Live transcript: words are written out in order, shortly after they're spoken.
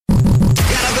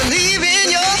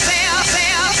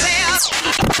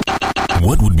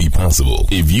possible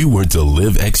if you were to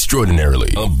live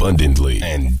extraordinarily, abundantly,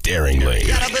 and daringly.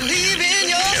 Gotta believe in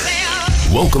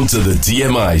yourself. Welcome to the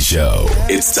T.M.I. Show.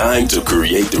 It's time to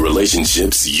create the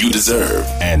relationships you deserve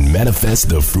and manifest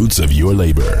the fruits of your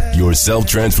labor. Your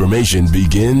self-transformation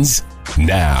begins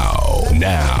now.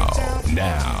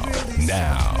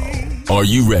 Are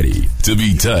you ready to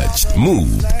be touched,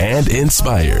 moved, and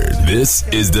inspired? This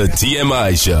is the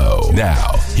T.M.I. Show.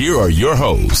 Now, here are your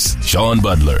hosts, Sean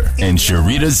Butler and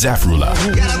Sharita Zafrullah.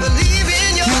 You gotta believe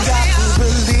in yourself. You got to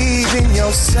believe in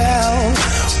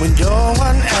yourself. When no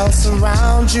one else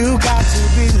around, you got to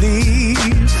believe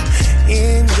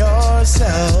in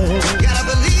yourself. You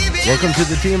gotta believe in Welcome to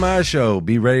the T.M.I. Show.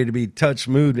 Be ready to be touched,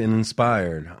 moved, and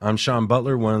inspired. I'm Sean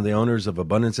Butler, one of the owners of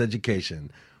Abundance Education.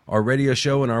 Our radio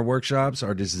show and our workshops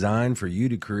are designed for you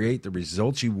to create the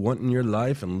results you want in your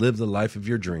life and live the life of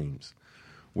your dreams.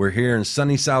 We're here in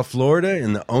sunny South Florida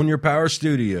in the Own Your Power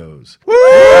Studios. Woo!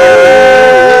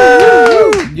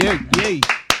 Yeah.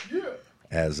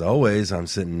 As always, I'm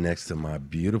sitting next to my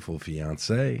beautiful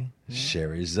fiance,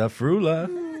 Sherry Zafrullah.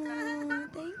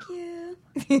 Thank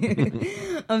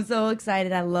you. I'm so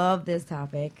excited. I love this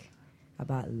topic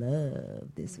about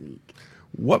love this week.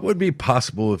 What would be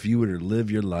possible if you were to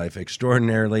live your life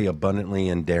extraordinarily, abundantly,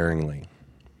 and daringly?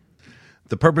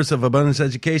 The purpose of Abundance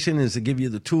Education is to give you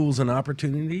the tools and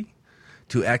opportunity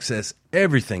to access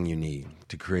everything you need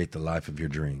to create the life of your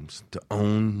dreams, to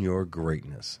own your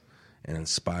greatness, and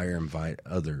inspire and invite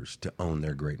others to own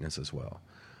their greatness as well.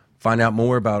 Find out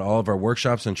more about all of our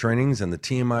workshops and trainings and the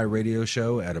T.M.I. radio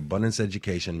show at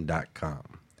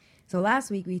abundanceeducation.com. So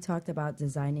last week we talked about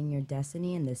designing your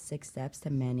destiny and the 6 steps to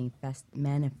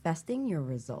manifesting your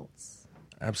results.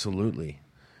 Absolutely.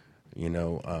 You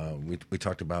know, we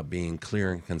talked about being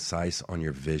clear and concise on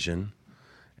your vision,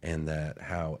 and that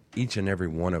how each and every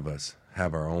one of us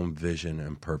have our own vision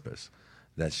and purpose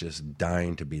that's just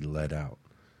dying to be let out.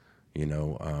 You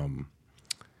know,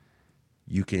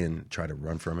 you can try to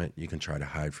run from it, you can try to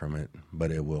hide from it,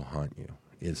 but it will haunt you.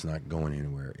 It's not going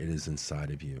anywhere. It is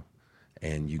inside of you.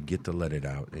 And you get to let it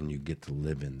out, and you get to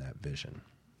live in that vision.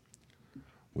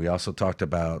 We also talked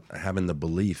about having the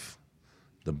belief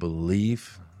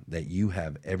that you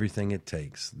have everything it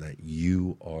takes, that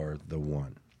you are the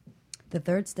one. The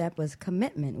 3rd step was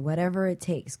commitment, whatever it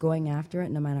takes, going after it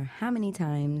no matter how many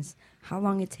times, how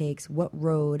long it takes, what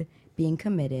road, being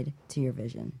committed to your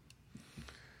vision.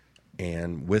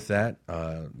 And with that,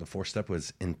 the 4th step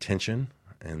was intention.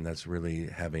 And that's really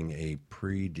having a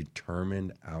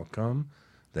predetermined outcome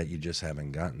that you just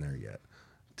haven't gotten there yet,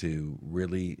 to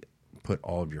really put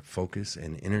all of your focus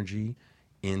and energy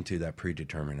into that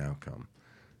predetermined outcome.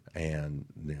 And,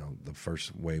 you know, the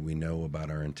first way we know about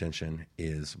our intention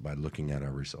is by looking at our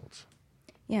results.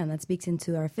 Yeah, and that speaks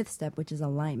into our 5th step, which is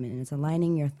alignment. And it's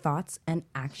aligning your thoughts and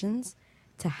actions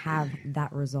to have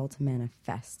that result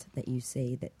manifest that you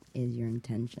say that is your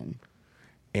intention.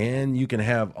 And you can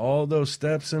have all those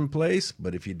steps in place,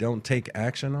 but if you don't take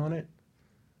action on it,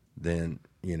 then,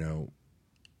 you know,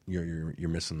 you're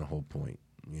missing the whole point.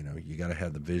 You know, you got to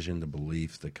have the vision, the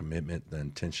belief, the commitment, the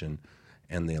intention,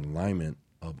 and the alignment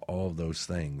of all of those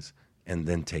things, and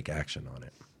then take action on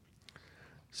it.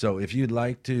 So if you'd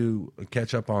like to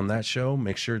catch up on that show,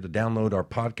 make sure to download our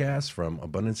podcast from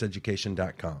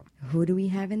abundanceeducation.com. Who do we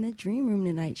have in the dream room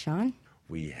tonight, Sean?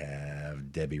 We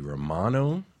have Debbie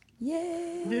Romano.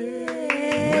 Yay!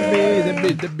 The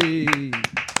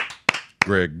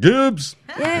Greg Gibbs.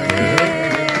 Yay!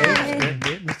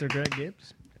 Mr. Greg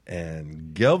Gibbs.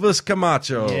 And Gelvis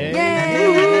Camacho.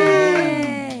 Yay!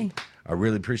 I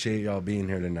really appreciate y'all being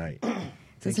here tonight.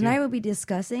 So tonight we'll be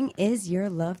discussing, is your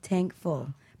love tank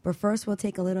full? But first we'll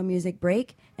take a little music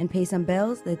break and pay some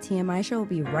bills. The TMI show will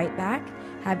be right back.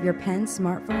 Have your pens,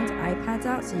 smartphones, iPads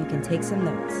out so you can take some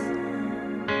notes.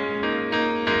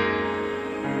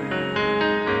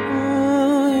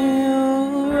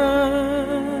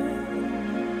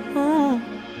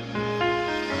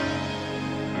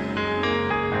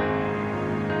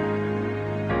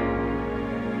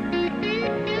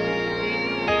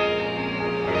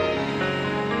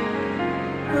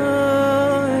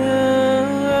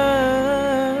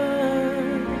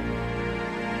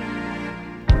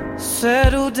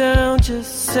 Settle down,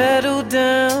 just settle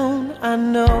down. I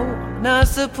know I'm not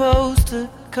supposed to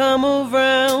come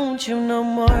around you no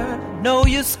more. I know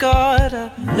you're scarred, I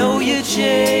know you're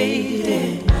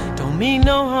jaded. Don't mean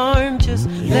no harm, just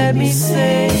let me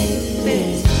say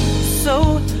this.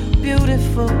 So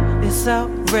beautiful, it's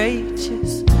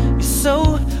outrageous. You're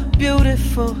so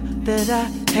beautiful that I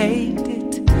hate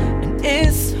it. And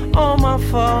it's all my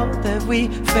fault that we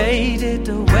faded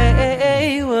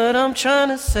away. What I'm trying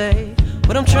to say is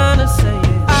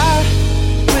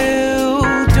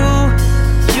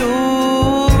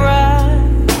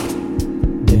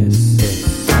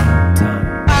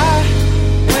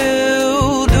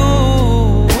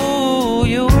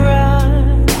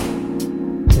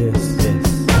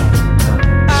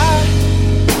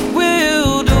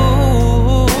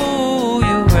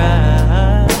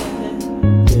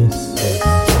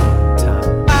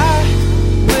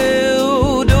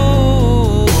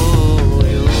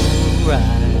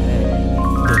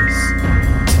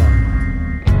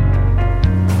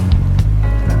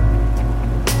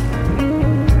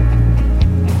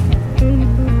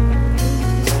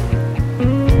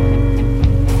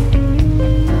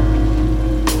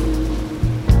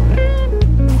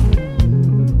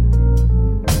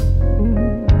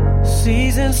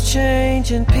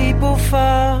Changing, people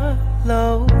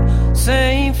follow.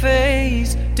 Same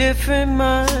face, different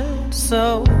mind.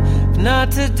 So, if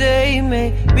not today,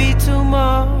 maybe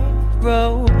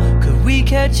tomorrow. Could we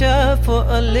catch up for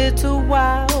a little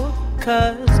while?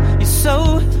 'Cause you're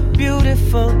so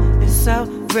beautiful, it's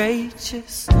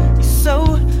outrageous. You're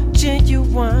so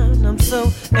genuine, I'm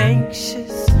so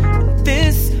anxious. And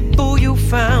this fool you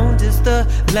found is the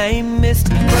lamest.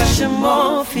 Brush him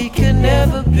off, he can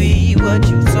never be what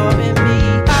you saw in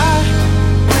me. I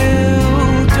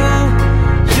will do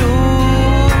you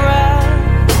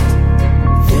right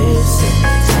this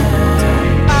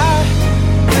time. I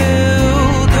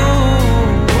will do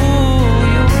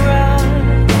you right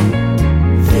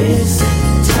this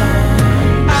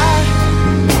time. I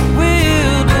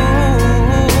will do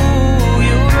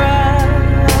you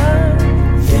right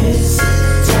this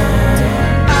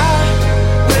time. I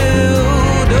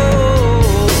will do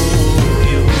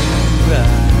you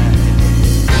right.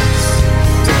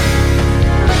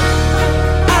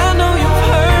 I know you've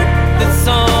heard this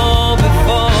song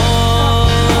before.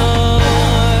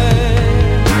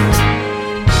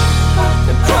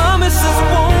 The promises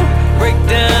won't break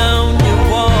down your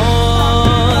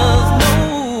walls, no.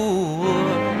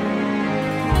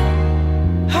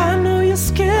 I know you're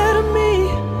scared of me,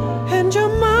 and your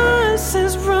mind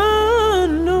says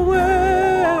run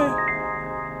away.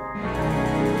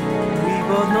 We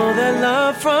both know that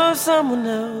love from someone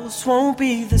else won't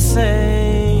be the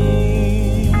same.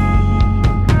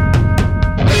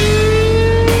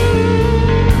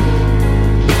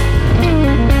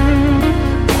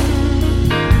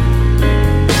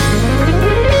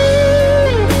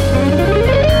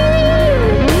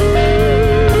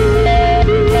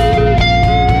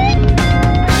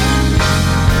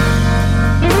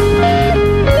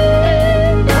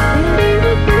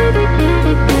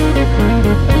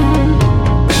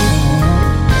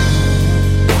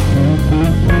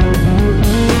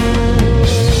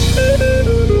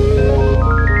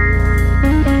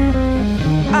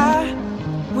 I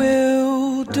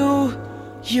will do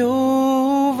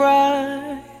you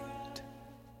right.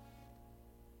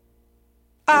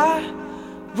 I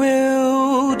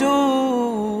will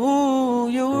do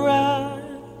you right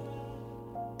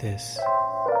this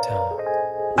time.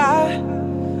 I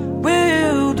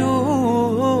will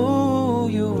do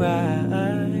you right.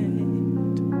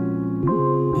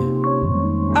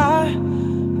 I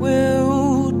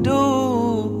will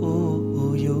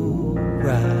do you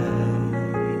right.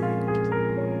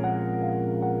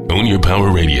 Own Your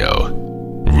Power Radio.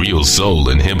 Real soul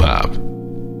and hip hop.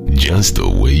 Just the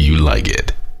way you like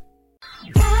it.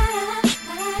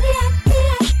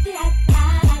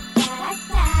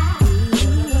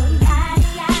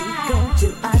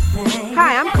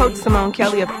 Hi, I'm Coach Simone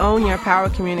Kelly of Own Your Power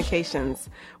Communications.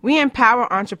 We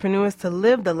empower entrepreneurs to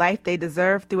live the life they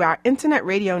deserve through our internet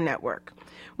radio network.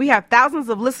 We have thousands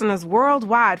of listeners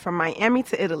worldwide from Miami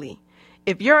to Italy.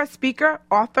 If you're a speaker,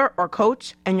 author, or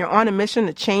coach, and you're on a mission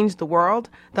to change the world,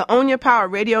 the Own Your Power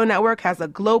Radio Network has a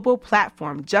global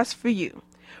platform just for you.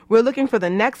 We're looking for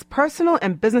the next personal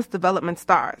and business development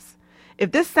stars.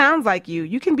 If this sounds like you,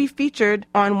 you can be featured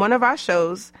on one of our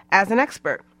shows as an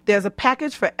expert. There's a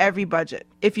package for every budget.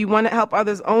 If you want to help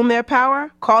others own their power,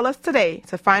 call us today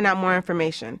to find out more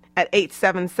information at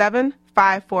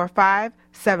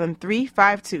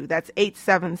 877-545-7352. That's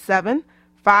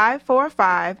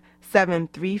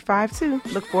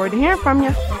 877-545-7352. Look forward to hearing from you.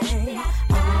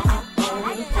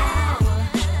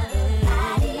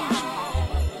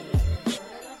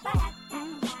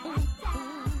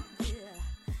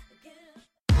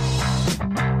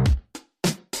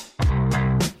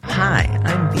 Hi,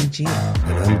 I'm BG.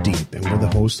 And I'm Deep, and we're the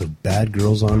hosts of Bad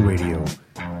Girls on Radio.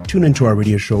 Tune into our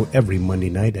radio show every Monday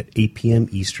night at 8 p.m.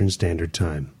 Eastern Standard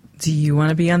Time. Do you want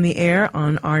to be on the air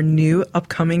on our new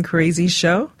upcoming crazy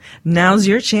show? Now's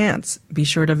your chance. Be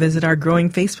sure to visit our growing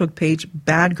Facebook page,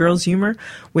 Bad Girls Humor,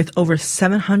 with over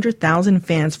 700,000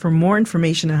 fans for more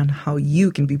information on how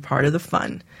you can be part of the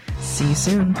fun. See you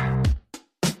soon.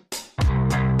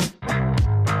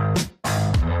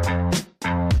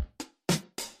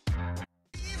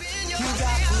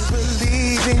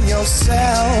 Believe in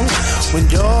yourself when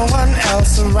no one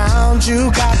else around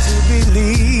you. Got to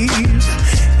believe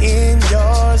in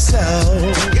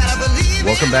yourself.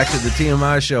 Welcome back to the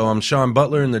TMI show. I'm Sean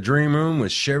Butler in the Dream Room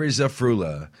with Sherry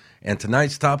Zafrula. And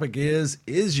tonight's topic is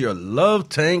your love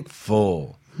tank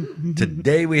full?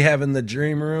 Today we have in the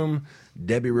Dream Room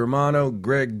Debbie Romano,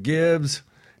 Greg Gibbs,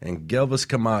 and Gelvis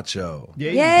Camacho.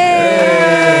 Yay! Yay!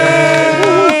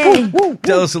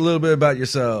 Tell us a little bit about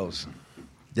yourselves.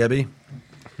 Debbie?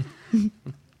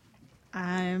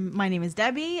 My name is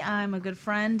Debbie. I'm a good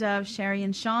friend of Sherry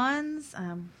and Sean's.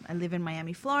 I live in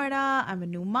Miami, Florida. I'm a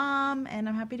new mom, and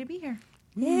I'm happy to be here.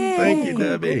 Yay! Thank you,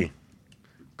 Debbie.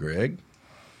 Greg?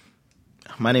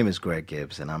 My name is Greg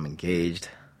Gibbs, and I'm engaged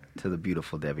to the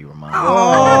beautiful Debbie Romano.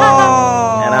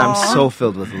 Oh! And I'm so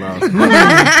filled with love.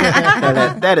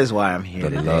 that is why I'm here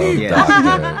The today. love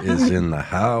doctor is in the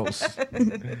house.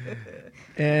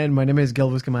 And my name is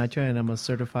Gelvis Camacho, and I'm a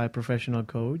certified professional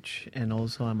coach, and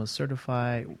also I'm a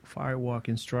certified firewalk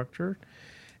instructor,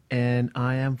 and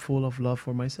I am full of love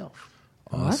for myself.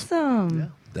 Awesome. Yeah.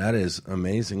 That is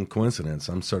amazing coincidence.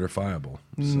 I'm certifiable.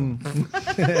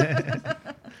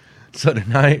 So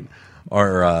tonight,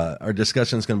 our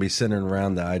discussion is going to be centered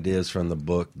around the ideas from the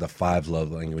book, The 5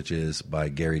 Love Languages by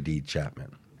Gary D.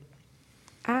 Chapman.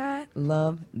 I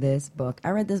love this book.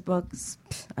 I read this book,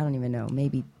 I don't even know,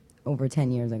 maybe over 10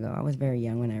 years ago. I was very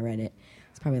young when I read it.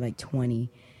 It's probably like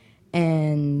 20.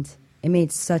 And it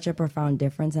made such a profound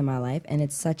difference in my life, and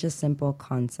it's such a simple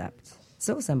concept.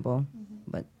 So simple,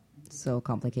 but so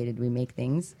complicated we make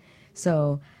things.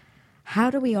 So how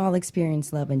do we all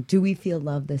experience love, and do we feel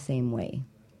love the same way?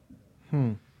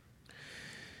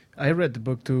 I read the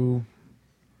book too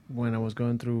when I was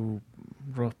going through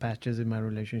rough patches in my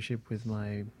relationship with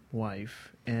my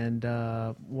wife. And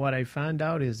what I found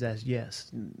out is that,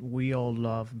 yes, we all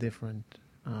love different,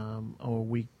 or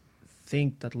we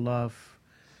think that love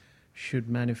should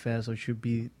manifest or should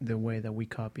be the way that we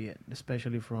copy it,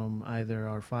 especially from either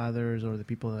our fathers or the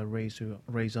people that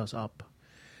raise us up.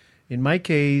 In my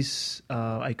case,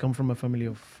 I come from a family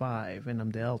of 5, and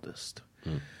I'm the eldest.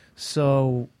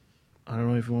 So I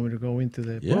don't know if you want me to go into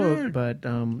the book, but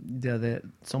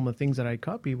some of the things that I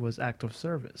copied was act of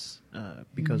service,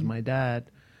 because my dad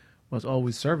was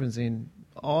always servicing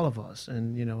all of us,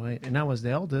 and I was the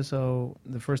eldest, so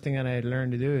the first thing that I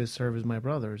learned to do is service my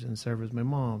brothers and service my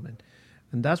mom,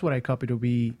 and that's what I copied to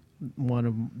be one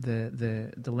of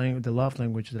the love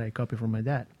language that I copied from my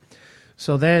dad.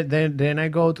 So then I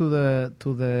go to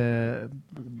the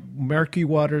murky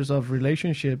waters of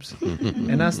relationships,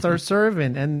 and I start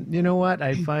serving. And you know what?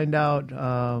 I find out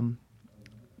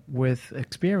with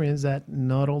experience that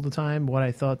not all the time what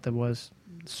I thought that was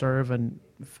serve and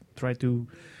try to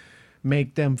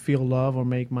make them feel love or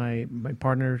make my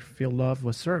partner feel love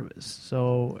was service.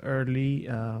 So early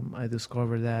I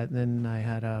discovered that. Then I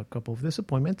had a couple of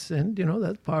disappointments, and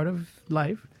that's part of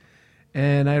life.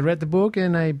 And I read the book,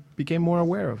 and I became more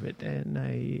aware of it. And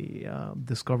I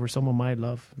discovered some of my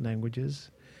love languages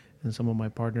and some of my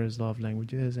partner's love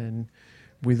languages. And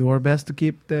we do our best to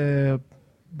keep the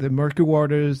murky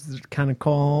waters kind of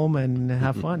calm and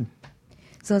have fun.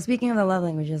 So speaking of the love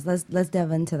languages, let's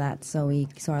delve into that so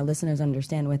our listeners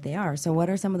understand what they are. So what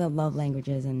are some of the love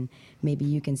languages, and maybe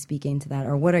you can speak into that,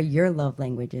 or what are your love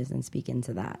languages and speak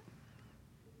into that?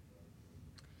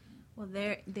 Well,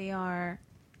 they are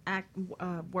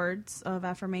words of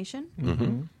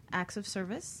affirmation, acts of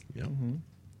service,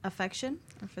 affection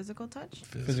or physical touch,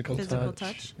 Physical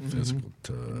touch. Physical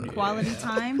touch. quality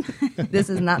time, This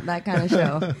is not that kind of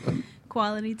show.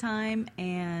 quality time,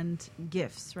 and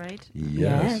gifts, right?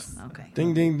 Yes. Okay.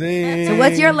 Ding, ding, ding. So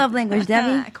what's your love language,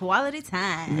 Debbie? Quality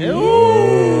time.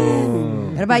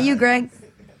 What about you, Greg?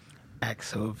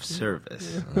 Acts of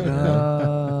service.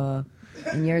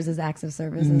 And yours is acts of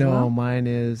service as No, well? mine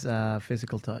is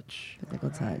physical touch. Physical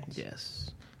touch.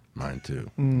 Yes. Mine too.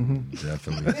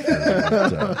 Definitely physical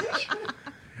touch.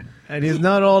 And it's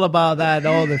not all about that,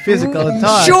 all the physical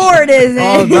touch. Sure it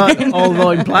isn't. Although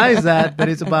it implies that, but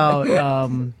it's about,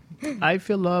 I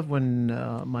feel love when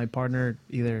my partner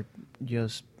either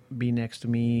just be next to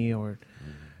me or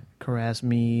caress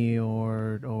me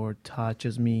or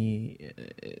touches me.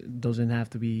 It doesn't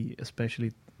have to be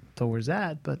especially towards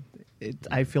that, but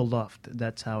I feel loved.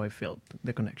 That's how I feel,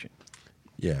 the connection.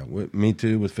 Yeah, me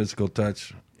too. With physical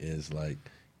touch is like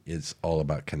it's all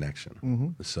about connection.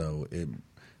 Mm-hmm. So it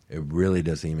really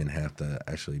doesn't even have to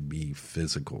actually be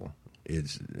physical.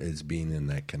 It's being in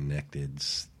that connected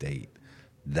state.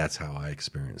 That's how I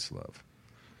experience love.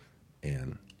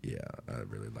 And yeah, I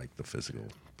really like the physical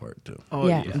part too. Oh,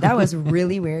 yeah, that was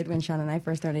really weird when Sean and I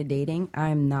first started dating.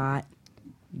 I'm not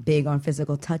big on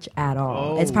physical touch at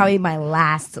all. It's probably my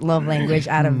last love language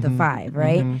out of the 5,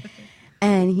 right? Mm-hmm.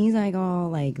 And he's like, oh,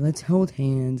 like, let's hold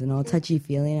hands and all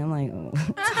touchy-feely. And I'm like, oh,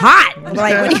 it's hot. I'm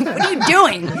like, what are you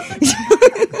doing?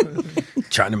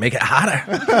 Trying to make it hotter.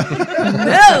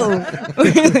 No.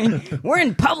 We're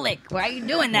in public. Why are you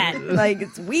doing that? Like,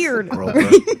 it's weird.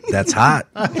 That's hot.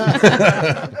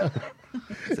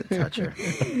 He's a toucher.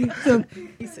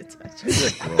 He's a toucher.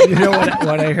 You know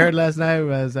what I heard last night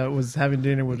was I was having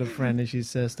dinner with a friend, and she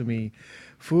says to me,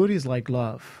 food is like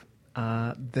love.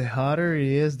 The hotter it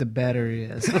is, the better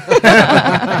it is.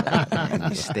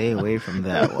 You stay away from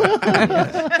that one.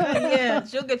 Yeah,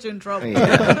 she'll get you in trouble.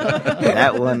 Yeah.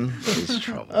 That one is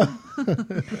trouble.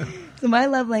 So my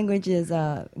love language is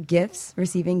gifts,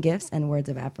 receiving gifts, and words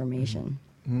of affirmation.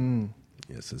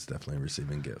 Yes, it's definitely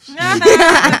receiving gifts. And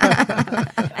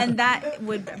that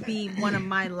would be one of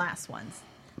my last ones.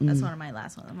 That's one of my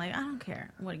last ones. I'm like, I don't care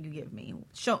what you give me.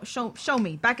 Show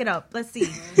me. Back it up. Let's see.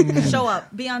 Show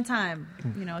up. Be on time.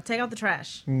 Take out the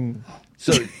trash.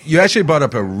 So you actually brought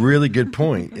up a really good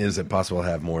point. Is it possible to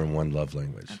have more than one love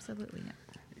language? Absolutely.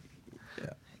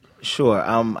 Yeah. Sure.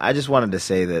 I just wanted to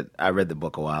say that I read the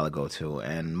book a while ago too,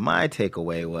 and my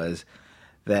takeaway was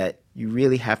that you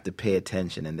really have to pay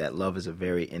attention, and that love is a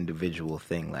very individual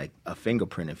thing, like a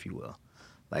fingerprint, if you will.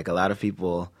 Like a lot of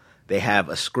people, they have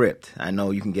a script. I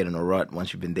know you can get in a rut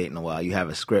once you've been dating a while. You have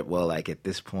a script. Well, like at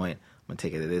this point, I'm going to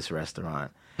take her to this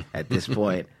restaurant. At this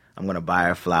point, I'm going to buy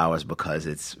her flowers because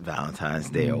it's Valentine's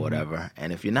Day or whatever.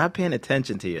 And if you're not paying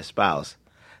attention to your spouse,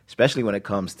 especially when it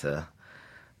comes to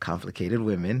complicated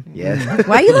women, yes.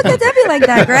 Why you look at Debbie like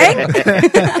that,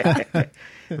 Greg?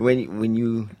 When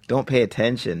you don't pay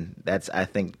attention, that's, I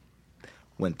think,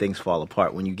 when things fall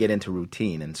apart, when you get into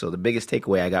routine. And so the biggest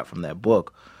takeaway I got from that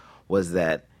book was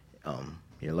that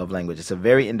your love language, it's a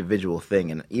very individual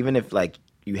thing. And even if like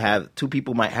you have two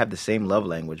people might have the same love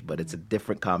language, but it's a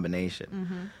different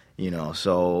combination,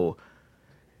 so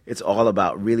it's all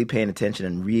about really paying attention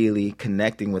and really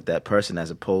connecting with that person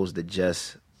as opposed to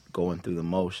just going through the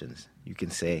motions. You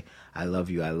can say, I love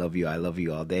you, I love you, I love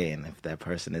you all day. And if that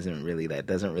person that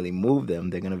doesn't really move them,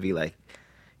 they're going to be like,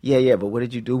 yeah, but what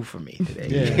did you do for me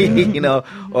today?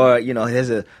 Or, there's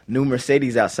a new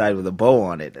Mercedes outside with a bow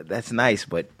on it. That's nice,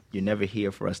 but you're never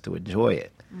here for us to enjoy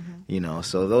it.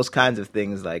 So those kinds of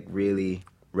things like really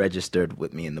registered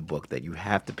with me in the book, that you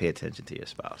have to pay attention to your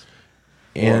spouse.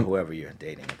 And or whoever you're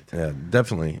dating at the time. Yeah,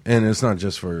 definitely. And it's not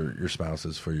just for your spouse,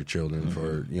 it's for your children,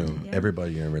 for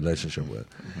everybody you're in a relationship with.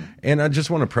 And I just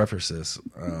want to preface this.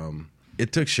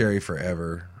 It took Sherry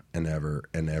forever and ever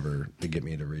and ever to get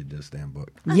me to read this damn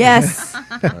book. Yes.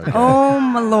 Okay. Oh,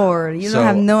 my Lord. You don't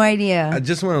have no idea. I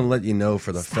just want to let you know,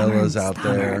 for the fellas out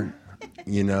there,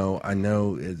 I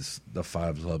know it's the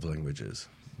 5 love languages,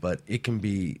 but it can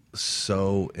be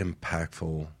so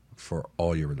impactful for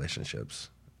all your relationships,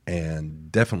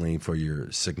 and definitely for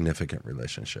your significant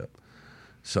relationship.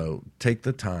 So take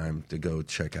the time to go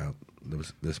check out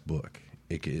this book.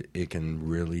 It can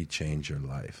really change your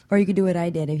life. Or you could do what I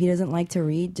did. If he doesn't like to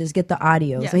read, just get the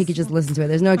audio so he could just listen to it.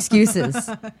 There's no excuses.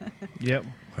 Yep.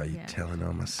 Why are you telling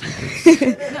all my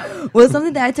secrets? Well,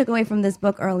 something that I took away from this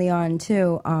book early on,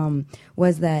 too,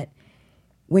 was that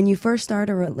when you first start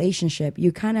a relationship,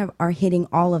 you kind of are hitting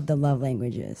all of the love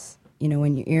languages.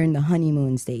 When you're in the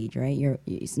honeymoon stage, right?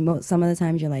 Some of the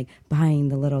times you're like buying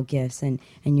the little gifts and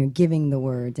you're giving the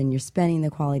words and you're spending the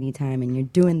quality time and you're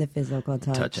doing the physical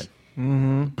touch. Touching.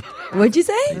 Mm-hmm. What'd you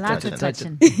say? Lots of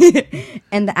touching.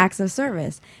 And the acts of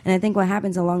service. And I think what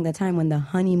happens along the time when the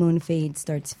honeymoon phase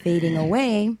starts fading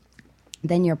away,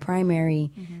 then your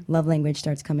primary love language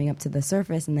starts coming up to the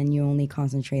surface, and then you only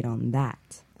concentrate on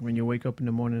that. When you wake up in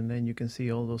the morning, then you can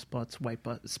see all those white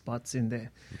spots in the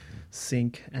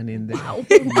sink and in the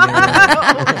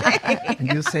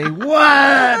and you say,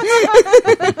 "What?"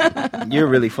 You're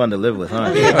really fun to live with,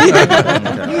 huh?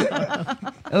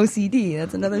 OCD,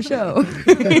 that's another show.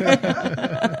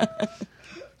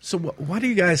 So why do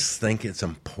you guys think it's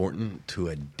important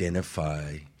to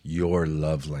identify your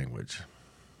love language?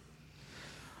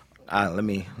 Let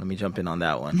me jump in on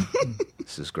that one.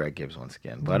 This is Greg Gibbs once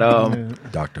again. But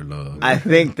Dr. Love. I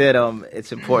think that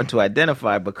it's important to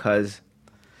identify because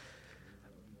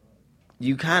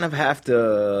you kind of have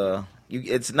to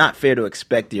it's not fair to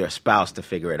expect your spouse to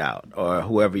figure it out or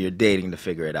whoever you're dating to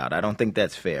figure it out. I don't think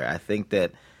that's fair. I think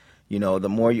that, the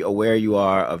more aware you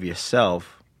are of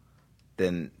yourself,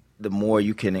 then the more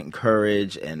you can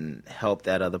encourage and help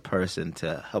that other person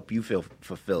to help you feel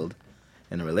fulfilled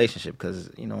in a relationship. Because,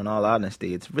 in all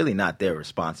honesty, it's really not their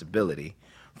responsibility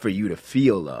for you to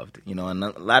feel loved. And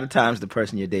a lot of times the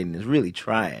person you're dating is really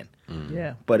trying.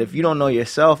 Yeah. But if you don't know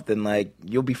yourself, then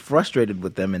you'll be frustrated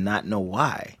with them and not know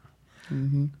why.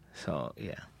 Mm-hmm. So,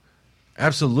 yeah.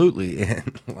 Absolutely.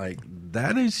 And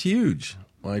that is huge.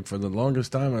 For the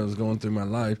longest time I was going through my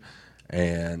life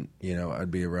and,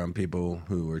 I'd be around people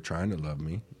who were trying to love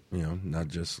me, not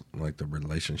just the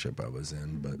relationship I was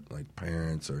in, but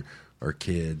parents or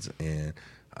kids. And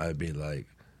I'd be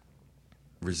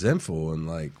resentful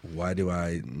and why do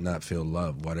I not feel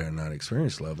love? Why do I not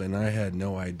experience love? And I had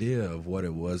no idea of what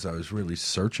it was I was really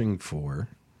searching for,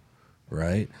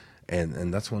 right?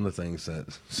 And that's one of the things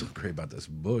that's so great about this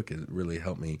book. It really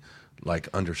helped me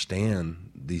understand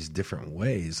these different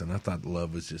ways. And I thought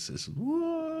love was just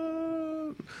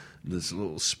this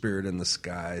little spirit in the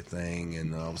sky thing,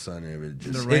 and all of a sudden it would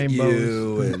just hit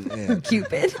you and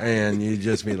Cupid, and you'd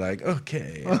just be like,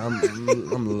 okay,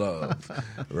 I'm love,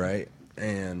 right?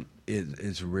 And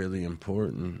it's really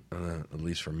important, at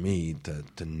least for me,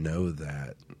 to know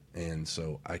that, and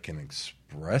so I can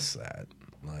express that.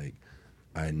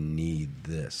 I need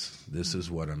this. This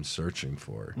is what I'm searching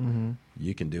for. Mm-hmm.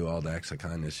 You can do all the acts of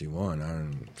kindness you want.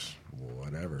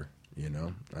 Whatever,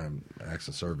 I'm acts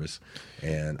of service,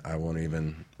 and I won't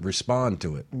even respond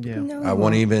to it. Yeah, no. I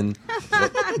won't even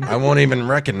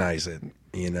recognize it.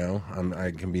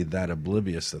 I can be that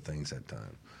oblivious to things at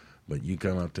times. But you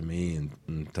come up to me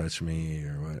and touch me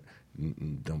or what?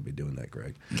 Don't be doing that,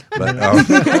 Greg. But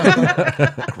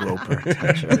Groper,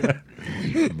 toucher.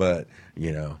 But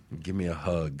give me a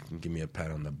hug, give me a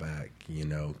pat on the back.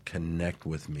 Connect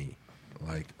with me,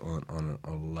 on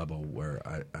a level where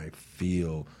I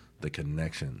feel the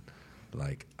connection,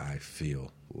 I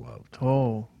feel loved.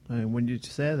 Oh, when you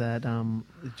said that,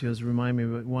 it just reminded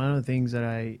me. One of the things that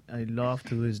I love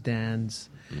to do is dance,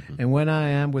 and when I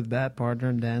am with that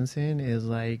partner dancing, is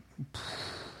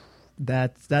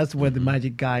that's where the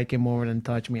magic guy came over and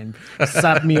touched me and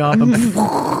sat me up,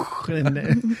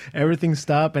 and everything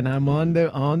stopped, and I'm on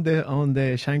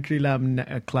the Shangri-La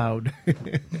cloud.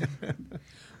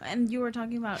 And you were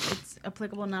talking about it's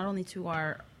applicable not only to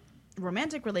our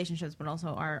romantic relationships but also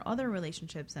our other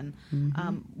relationships. And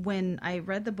when I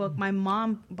read the book, my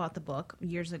mom bought the book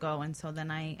years ago, and so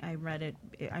then I read it.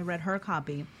 I read her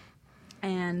copy.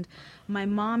 And my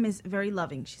mom is very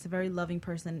loving. She's a very loving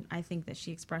person. I think that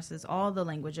she expresses all the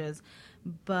languages,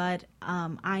 but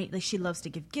she loves to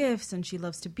give gifts, and she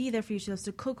loves to be there for you. She loves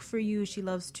to cook for you. She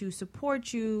loves to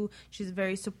support you. She's a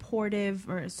very supportive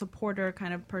or supporter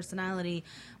kind of personality.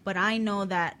 But I know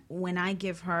that when I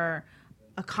give her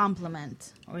a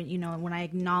compliment or when I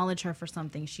acknowledge her for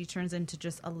something, she turns into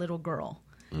just a little girl.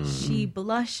 She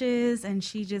blushes and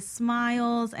she just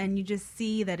smiles, and you just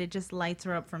see that it just lights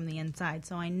her up from the inside.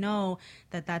 So I know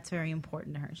that that's very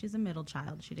important to her. She's a middle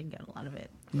child. She didn't get a lot of it.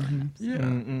 Yeah.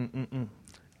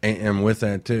 And with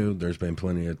that too, there's been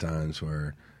plenty of times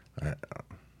where,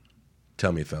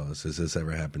 tell me, fellas, has this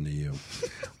ever happened to you,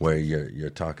 where you're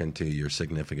talking to your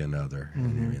significant other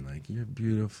and you're like, you're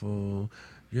beautiful.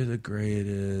 You're the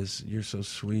greatest. You're so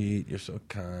sweet. You're so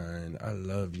kind. I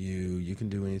love you. You can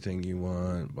do anything you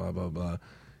want. Blah, blah, blah.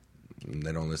 And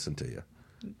they don't listen to you.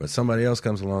 But somebody else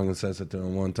comes along and says it to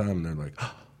them one time, and they're like,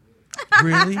 oh,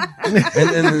 really?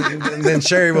 and then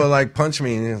Sherry will punch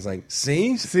me, and it's like,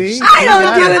 see? I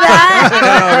don't do that. And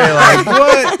I'll be like,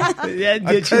 what? Yeah,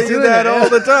 I tell you that all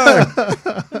the time.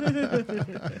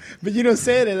 But you don't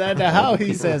say it. I know how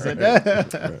he says it.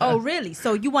 Oh, really?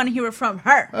 So you want to hear it from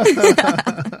her? Oh,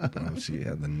 she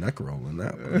had the neck roll in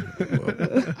that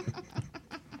one.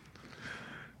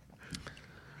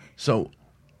 So,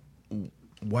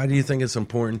 why do you think it's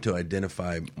important to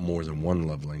identify more than one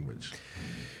love language?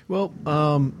 Well,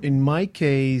 in my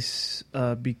case,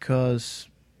 because,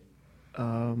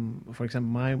 for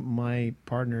example, my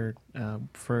partner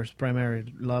first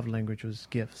primary love language was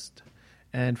gifts,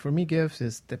 and for me, gifts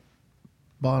is the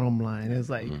bottom line. It's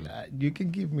you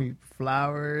can give me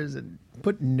flowers and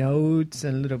put notes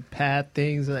and little pad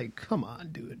things. Come on,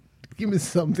 dude, give me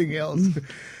something else.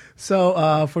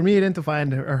 So for me,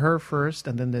 identifying her first,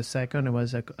 and then the second, it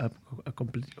was a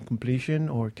completion,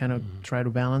 or kind of try to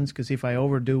balance. Because if I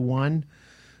overdo one,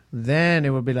 then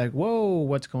it would be like, whoa,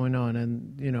 what's going on?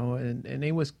 And and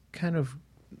it was kind of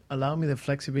allow me the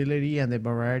flexibility and the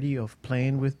variety of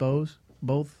playing with both,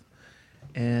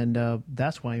 and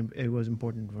that's why it was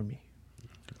important for me.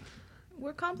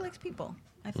 we're complex people.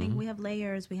 I think we have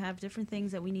layers. We have different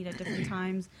things that we need at different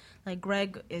times. Like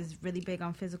Greg is really big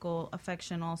on physical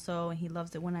affection also, and he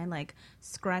loves it when I like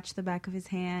scratch the back of his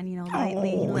hand, you know,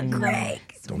 lightly. Greg.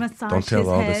 Massage Don't tell his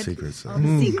all the head, secrets. all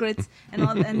the secrets, and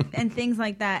all and things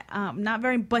like that.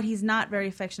 But he's not very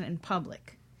affectionate in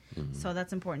public, so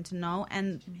that's important to know.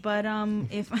 But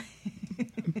if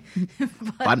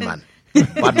Batman.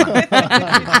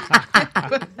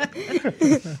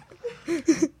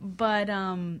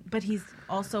 But he's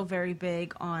also very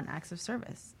big on acts of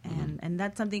service, and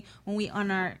that's something when we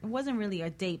it wasn't really a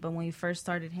date, but when we first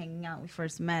started hanging out, we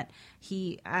first met,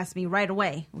 he asked me right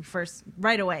away. We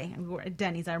were at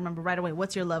Denny's. I remember right away.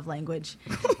 What's your love language?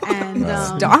 And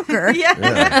Stalker.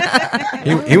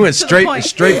 Yeah. He went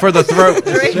straight for the throat.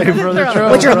 Straight for the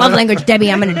throat. What's your love language,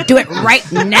 Debbie? I'm going to do it right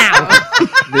now.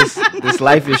 This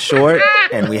life is short,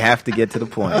 and we have to get to the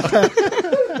point.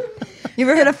 You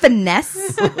ever heard of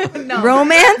finesse? No,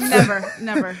 romance?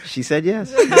 Never. She said yes.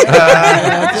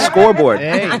 Scoreboard.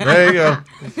 Hey, There you go.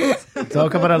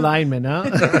 talk about alignment,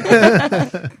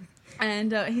 huh?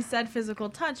 And he said physical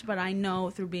touch, but I know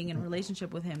through being in a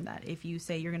relationship with him that if you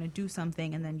say you're going to do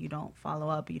something and then you don't follow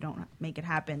up, you don't make it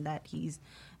happen, that he's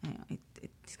going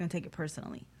to take it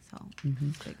personally. So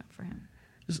it's big up for him.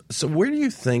 So where do you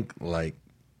think like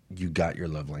you got your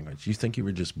love language? You think you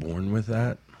were just born with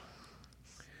that?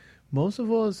 Most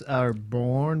of us are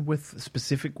born with a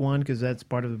specific one because that's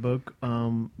part of the book.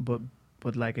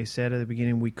 But like I said at the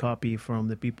beginning, we copy from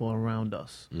the people around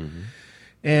us.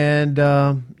 And,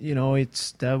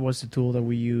 that was the tool that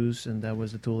we used, and that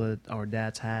was the tool that our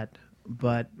dads had.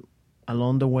 But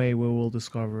along the way, we will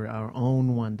discover our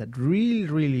own one that really,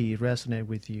 really resonate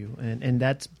with you. And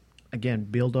that's, again,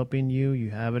 built up in you.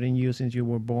 You have it in you since you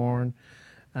were born.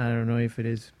 I don't know if it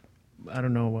is... I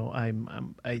don't know. Well, I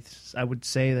would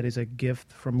say that it's a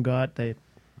gift from God that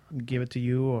give it to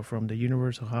you, or from the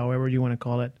universe, or however you want to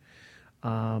call it.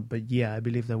 But yeah, I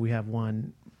believe that we have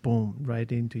one, boom,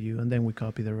 right into you, and then we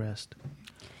copy the rest.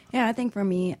 Yeah, I think for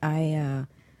me, a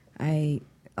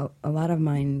lot of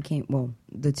mine came. Well,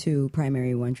 the two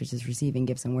primary ones, which is receiving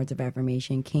gifts and words of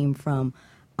affirmation, came from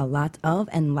a lot of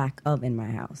and lack of in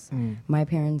my house. My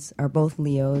parents are both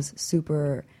Leos,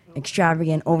 super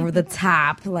extravagant, over the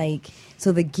top,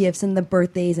 so the gifts and the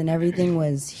birthdays and everything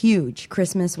was huge.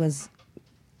 Christmas was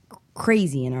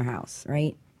crazy in our house,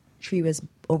 right? Tree was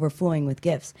overflowing with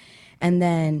gifts. And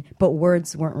then, but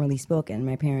words weren't really spoken.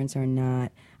 My parents are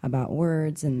not about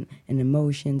words and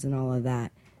emotions and all of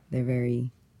that. They're very,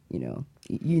 you know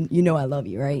I love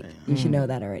you, right? You should know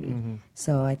that already.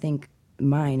 So I think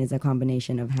mine is a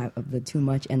combination of the too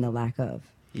much and the lack of.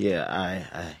 Yeah,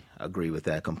 I agree with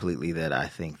that completely, that I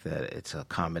think that it's a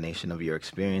combination of your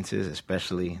experiences,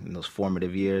 especially in those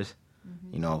formative years.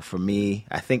 For me,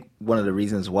 I think one of the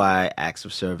reasons why acts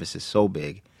of service is so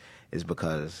big is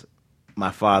because my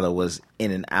father was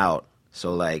in and out,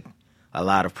 so a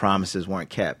lot of promises weren't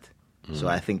kept. So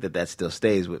I think that still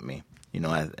stays with me.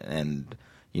 I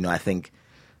think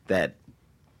that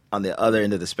on the other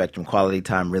end of the spectrum, quality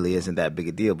time really isn't that big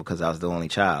a deal because I was the only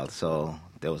child, so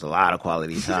there was a lot of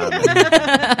quality time.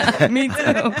 Me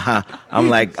too.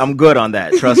 I'm good on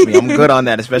that. Trust me. I'm good on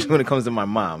that, especially when it comes to my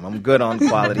mom. I'm good on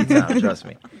quality time. Trust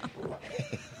me.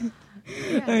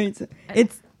 All right. So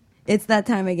it's that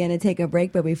time again to take a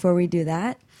break. But before we do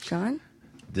that, Sean?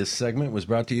 This segment was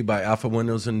brought to you by Alpha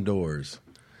Windows and Doors.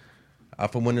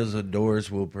 Alpha Windows and Doors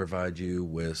will provide you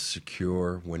with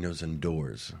secure windows and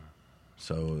doors.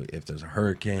 So if there's a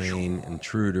hurricane,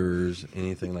 intruders,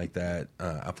 anything like that,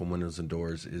 Alpha Windows and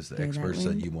Doors is the experts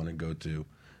that you want to go to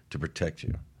protect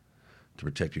you. To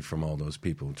protect you from all those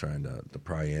people trying to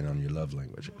pry in on your love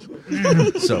languages.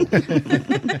 So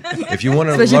if you want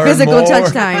to learn physical more,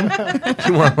 touch time. If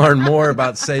you want to learn more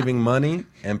about saving money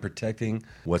and protecting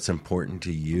what's important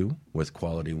to you with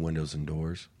quality windows and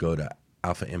doors, go to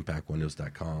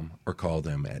alphaimpactwindows.com or call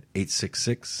them at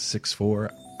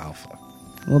 866-64-ALPHA.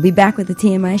 We'll be back with the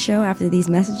TMI show after these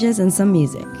messages and some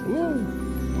music.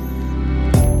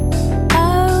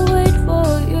 I'll wait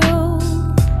for you.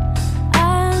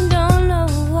 I don't know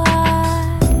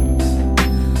why.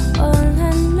 All I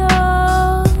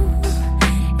know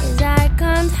is I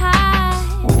can't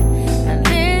hide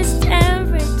this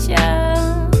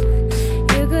temperature.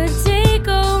 You could take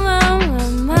over my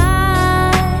mind.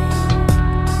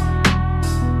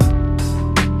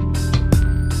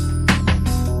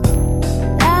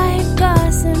 Like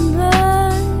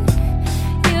gossamer,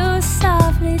 you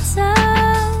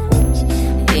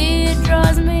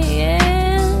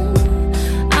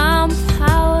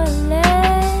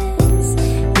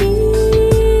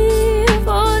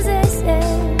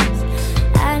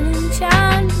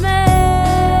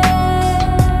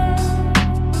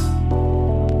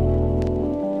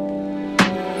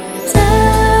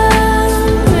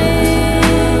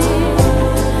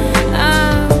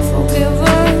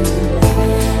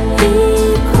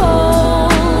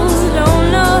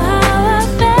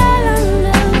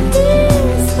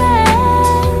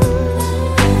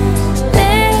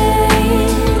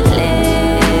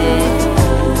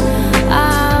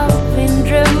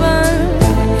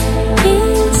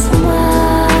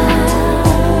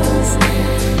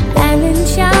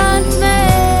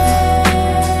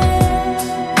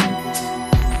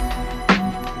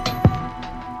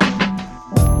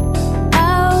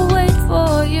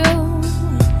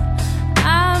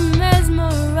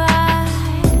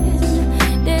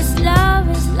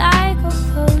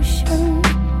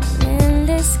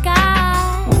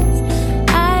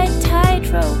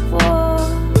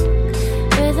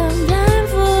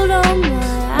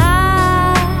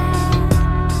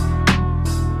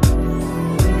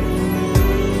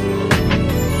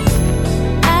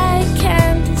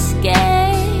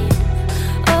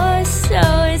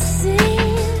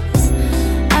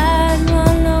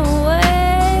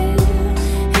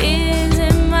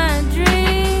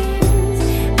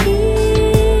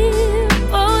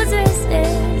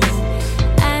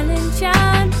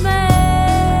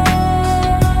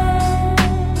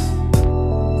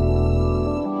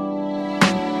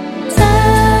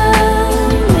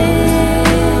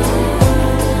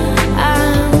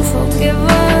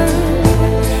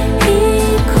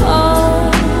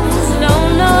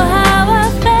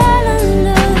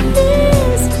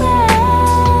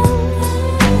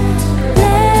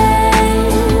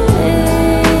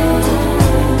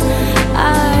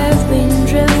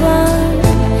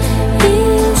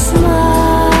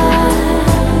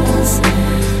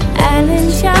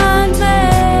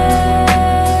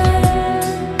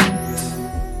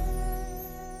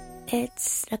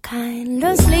kind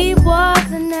of sleepwalk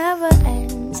that never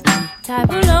ends. Type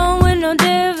alone with no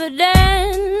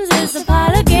dividends. It's a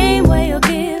pilot game where you're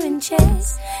giving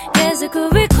chase. Guess it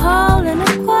could be calling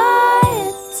a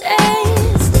quiet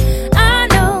taste. I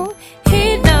know,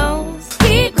 he knows,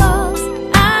 he goes.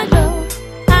 I know,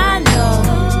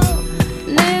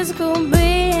 this could be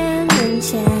an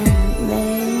enchantment.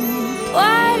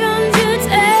 Why don't you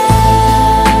tell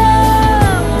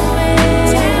me?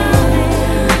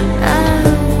 I'm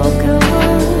focused.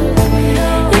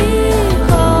 He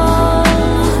calls.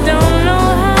 Don't know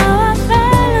how I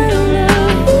fell in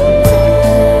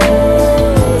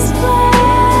this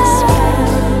place.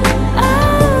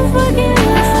 I'm forgiven,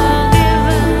 baby.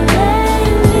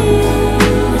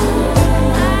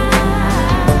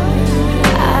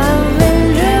 I've been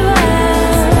driven,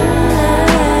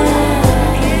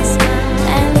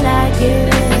 and I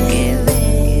give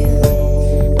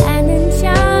an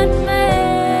enchantment.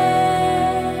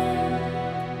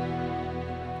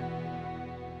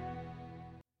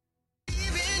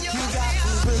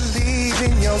 Believe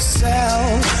in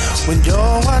yourself when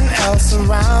no one else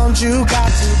around you.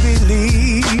 Got to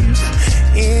believe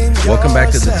in yourself. Welcome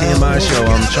back to the TMI Show.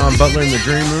 I'm Sean Butler in the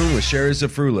Dream Room with Sherry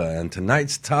Zafrula, and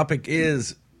tonight's topic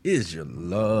is your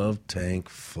love tank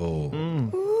full?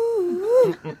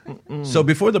 So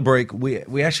before the break,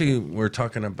 we actually were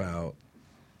talking about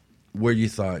where you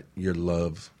thought your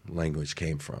love language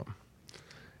came from,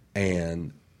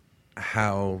 and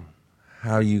how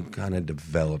you kind of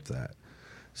developed that.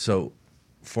 So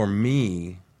for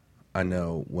me, I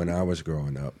know when I was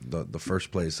growing up, the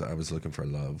first place I was looking for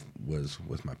love was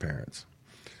with my parents.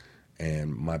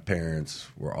 And my parents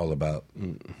were all about,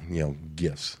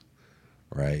 gifts,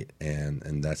 right?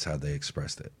 And that's how they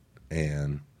expressed it.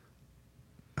 And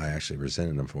I actually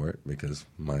resented them for it because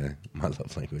my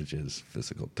love language is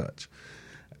physical touch.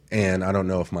 And I don't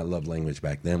know if my love language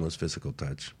back then was physical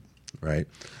touch, right?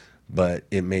 But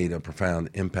it made a profound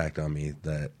impact on me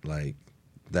that, like,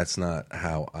 that's not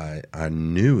how I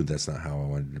knew that's not how I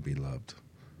wanted to be loved,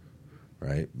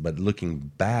 right? But looking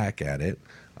back at it,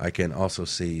 I can also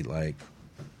see, like,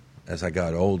 as I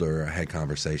got older, I had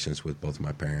conversations with both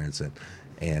my parents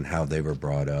and how they were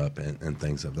brought up and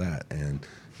things of that. And,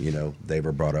 they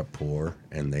were brought up poor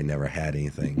and they never had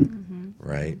anything,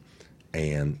 right?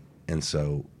 And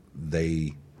so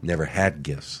they never had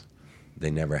gifts.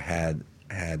 They never had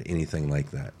anything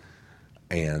like that.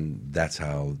 And that's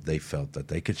how they felt that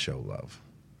they could show love.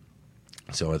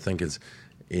 So I think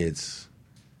it's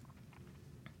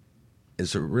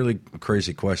a really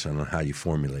crazy question on how you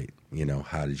formulate,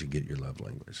 how did you get your love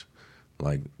language?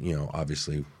 Like,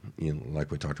 obviously,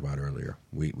 like we talked about earlier,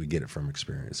 we get it from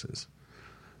experiences.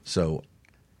 So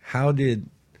how do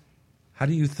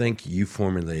you think you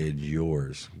formulated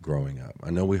yours growing up? I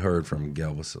know we heard from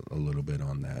Gelvis a little bit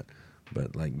on that,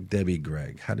 but like Debbie,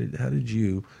 Greg, how did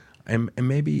you, and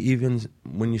maybe even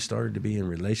when you started to be in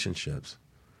relationships,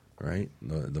 right,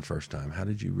 the first time, how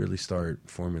did you really start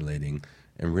formulating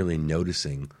and really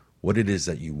noticing what it is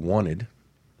that you wanted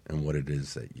and what it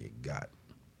is that you got?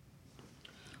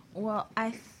 Well,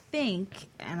 I think,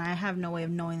 and I have no way of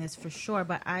knowing this for sure,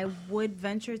 but I would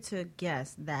venture to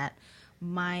guess that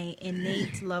my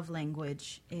innate love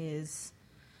language is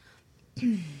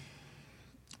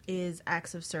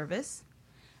acts of service,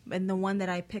 and the one that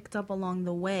I picked up along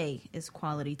the way is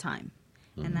quality time.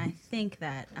 And I think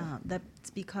that that's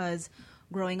because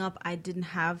growing up,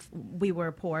 we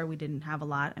were poor. We didn't have a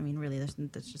lot. I mean, really, there's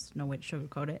just no way to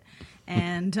sugarcoat it.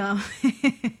 And,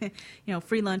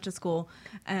 free lunch at school.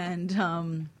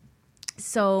 And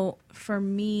so for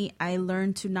me, I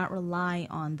learned to not rely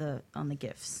on the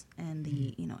gifts and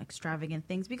the, extravagant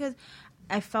things, because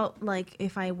I felt like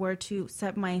if I were to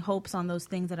set my hopes on those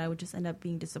things, that I would just end up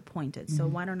being disappointed. So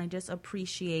why don't I just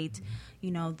appreciate,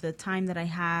 the time that I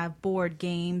have, board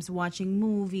games, watching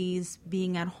movies,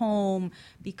 being at home,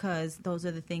 because those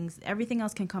are the things, everything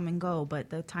else can come and go, but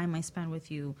the time I spend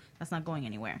with you, that's not going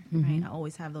anywhere, right? I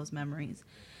always have those memories.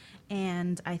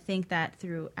 And I think that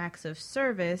through acts of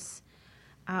service,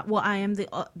 I am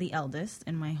the eldest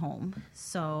in my home,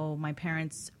 so my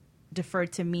parents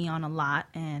deferred to me on a lot,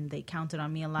 and they counted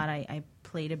on me a lot. I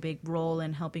played a big role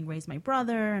in helping raise my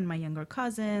brother and my younger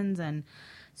cousins, and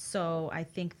so I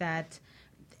think that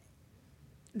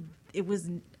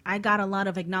I got a lot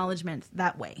of acknowledgement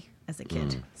that way as a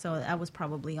kid. So that was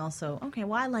probably also, okay,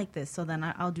 well, I like this, so then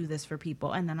I'll do this for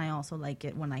people, and then I also like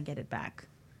it when I get it back,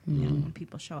 when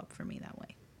people show up for me that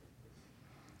way.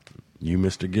 You,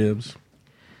 Mr. Gibbs?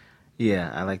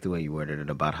 Yeah, I like the way you worded it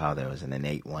about how there was an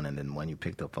innate one and then one you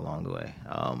picked up along the way.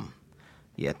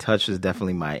 Touch is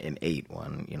definitely my innate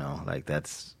one, like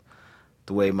that's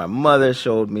the way my mother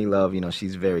showed me love.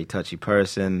 She's a very touchy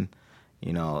person.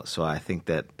 So I think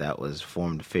that was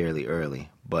formed fairly early.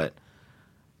 But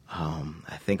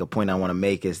I think a point I want to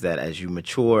make is that as you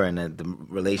mature and the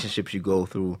relationships you go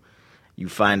through, you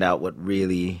find out what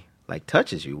really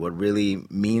touches you, what really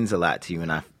means a lot to you.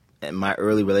 And in my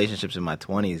early relationships in my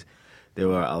 20s, there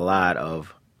were a lot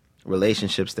of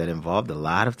relationships that involved a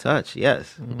lot of touch,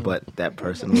 yes, but that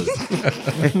person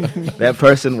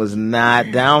was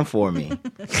not down for me.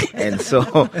 And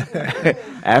so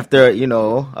after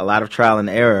a lot of trial and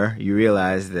error, you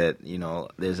realize that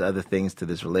there's other things to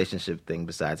this relationship thing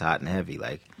besides hot and heavy,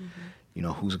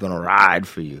 who's gonna ride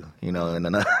for you,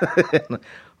 and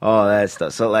all that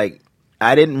stuff. So I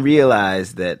didn't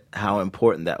realize that how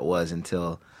important that was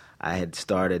until I had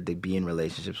started to be in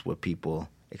relationships where people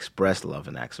expressed love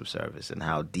and acts of service, and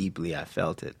how deeply I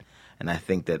felt it. And I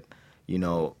think that,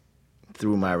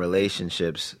 through my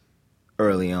relationships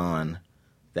early on,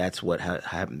 that's what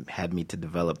had me to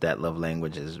develop that love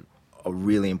language as a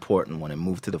really important one and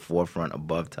move to the forefront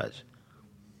above touch.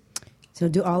 So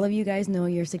do all of you guys know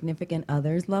your significant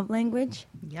other's love language?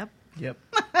 Yep.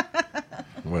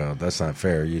 Well, that's not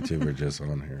fair. You two were just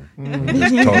on here.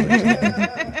 Just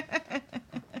totally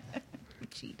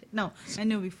cheated. No, I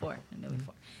knew before.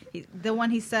 The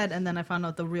one he said, and then I found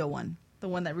out the real one, the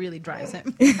one that really drives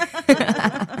him.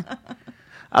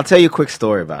 I'll tell you a quick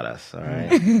story about us, all right?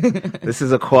 This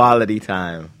is a quality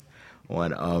time.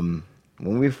 When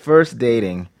we were first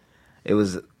dating, it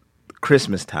was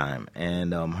Christmas time,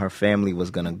 and her family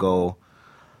was going to go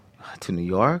to New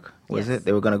York, was it?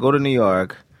 They were going to go to New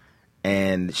York,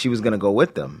 and she was going to go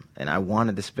with them. And I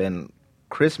wanted to spend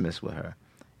Christmas with her.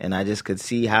 And I just could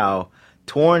see how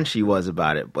torn she was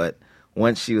about it. But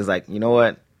once she was like, you know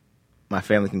what? My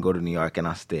family can go to New York, and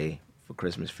I'll stay for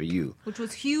Christmas for you. Which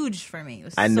was huge for me. It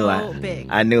was big.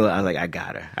 I knew it. I was like, I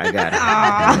got her. I got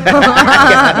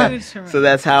her. So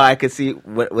that's how I could see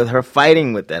with her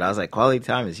fighting with that. I was like, quality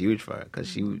time is huge for her because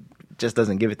she just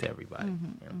doesn't give it to everybody.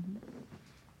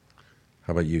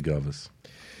 How about you, Govas?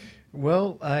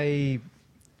 Well, I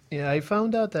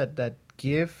found out that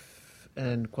gift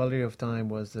and quality of time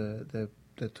was the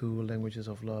two languages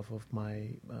of love of my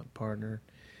partner,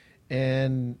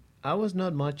 and I was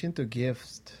not much into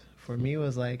gifts. For me, it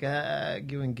was like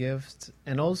giving gifts,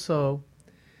 and also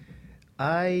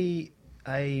I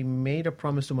made a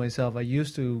promise to myself. I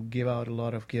used to give out a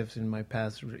lot of gifts in a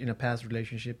past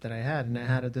relationship that I had, and I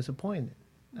had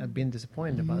I've been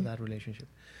disappointed about that relationship.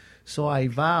 So I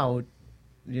vowed,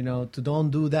 to don't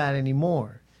do that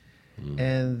anymore.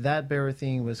 And that very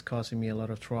thing was causing me a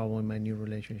lot of trouble in my new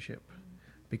relationship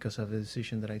because of the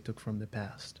decision that I took from the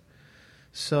past.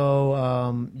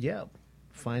 So,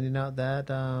 finding out that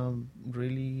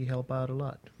really helped out a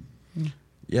lot.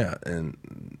 Yeah,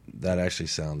 and that actually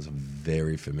sounds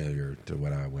very familiar to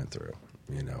what I went through.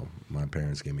 My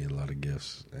parents gave me a lot of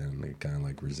gifts, and they kind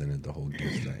of resented the whole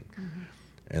gift thing.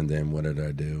 And then what did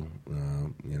I do?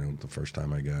 The first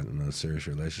time I got in a serious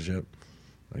relationship,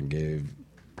 I gave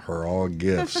her all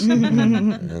gifts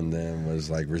and then was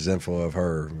resentful of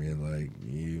her, being like,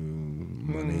 you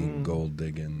money, gold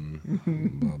digging,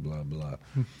 blah, blah, blah.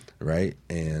 Right?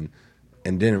 And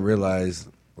didn't realize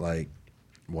why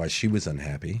she was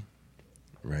unhappy,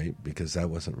 right? Because that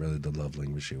wasn't really the love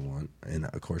language she wanted. And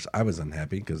of course I was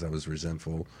unhappy because I was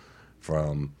resentful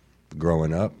from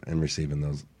growing up and receiving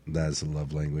that as a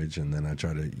love language, and then I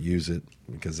tried to use it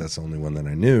because that's the only one that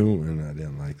I knew, and I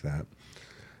didn't like that.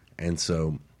 And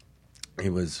so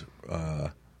it was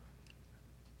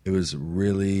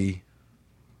really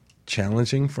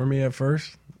challenging for me at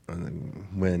first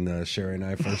when Sherry and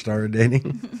I first started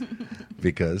dating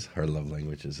because her love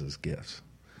language is gifts.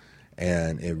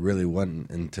 And it really wasn't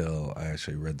until I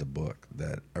actually read the book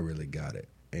that I really got it.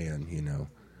 And,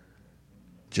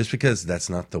 just because that's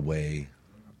not the way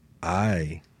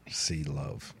I see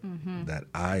love, that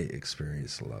I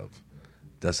experience love,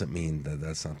 doesn't mean that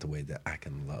that's not the way that I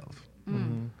can love,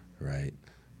 right?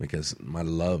 Because my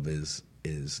love is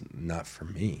not for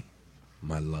me.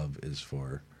 My love is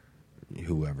for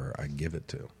whoever I give it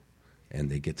to, and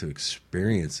they get to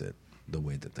experience it the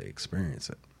way that they experience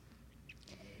it.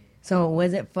 So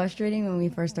was it frustrating when we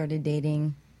first started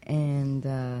dating and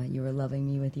you were loving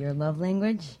me with your love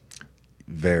language?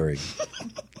 Very,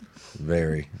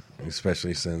 very.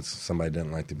 Especially since somebody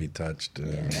didn't like to be touched.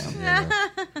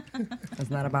 It's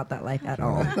not about that life at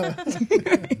all.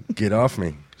 Get off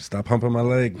me. Stop humping my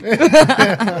leg.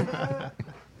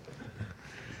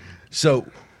 So,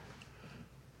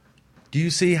 do you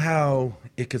see how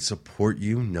it could support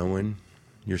you knowing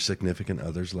your significant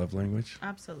other's love language?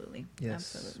 Absolutely.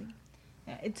 Yes. Absolutely.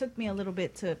 It took me a little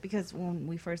bit because when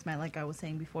we first met, like I was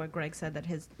saying before, Greg said that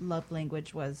his love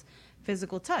language was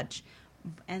physical touch.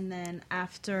 And then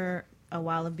after a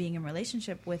while of being in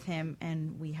relationship with him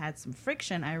and we had some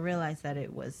friction, I realized that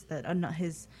it was that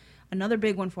another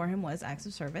big one for him was acts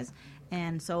of service.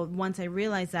 And so once I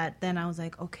realized that, then I was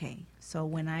like, okay, so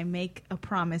when I make a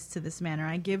promise to this man or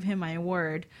I give him my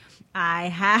word, I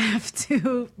have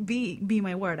to be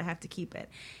my word. I have to keep it.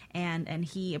 And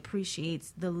he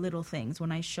appreciates the little things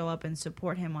when I show up and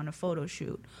support him on a photo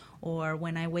shoot, or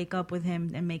when I wake up with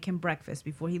him and make him breakfast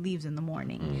before he leaves in the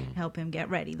morning, help him get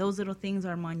ready. Those little things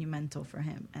are monumental for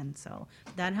him. And so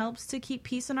that helps to keep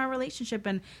peace in our relationship.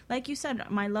 And like you said,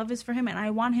 my love is for him and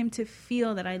I want him to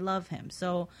feel that I love him.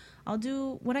 So I'll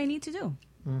do what I need to do.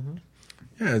 Mm-hmm.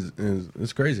 Yeah,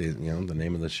 it's crazy. You know, the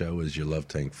name of the show is Your Love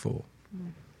Tank Full.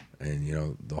 And, you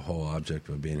know, the whole object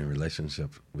of being in a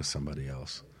relationship with somebody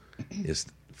else is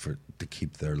to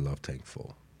keep their love tank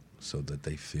full so that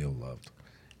they feel loved.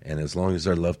 And as long as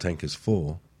their love tank is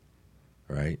full,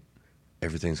 right,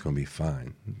 everything's going to be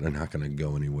fine. They're not going to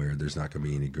go anywhere. There's not going to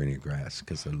be any greener grass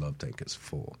because their love tank is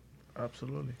full.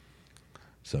 Absolutely.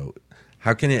 So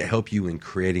how can it help you in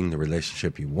creating the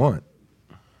relationship you want,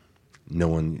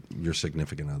 knowing your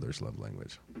significant other's love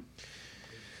language?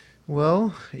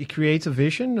 Well, it creates a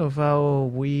vision of how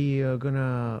we are going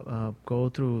to go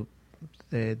through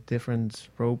the different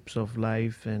ropes of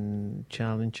life and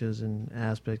challenges and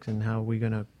aspects, and how we're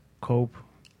going to cope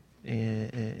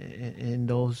in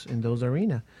those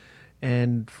arena.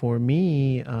 And for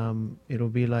me, it'll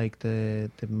be like the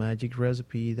magic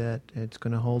recipe that it's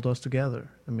going to hold us together.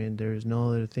 I mean, there's no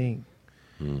other thing.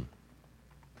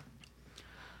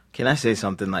 Can I say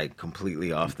something like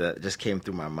completely off that just came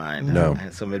through my mind? No.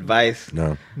 Some advice?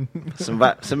 No. Some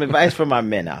advice for my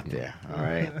men out there, all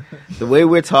right? The way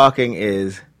we're talking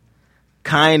is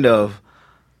kind of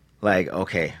like,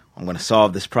 okay, I'm going to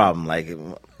solve this problem. Like,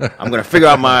 I'm going to figure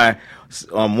out my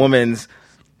woman's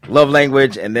love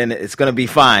language, and then it's going to be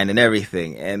fine and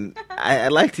everything. And I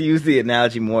like to use the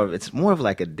analogy it's more of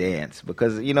like a dance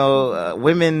because, you know,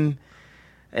 women...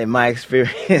 In my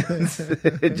experience,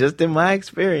 just in my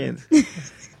experience,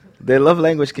 their love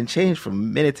language can change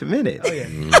from minute to minute. Oh, yeah.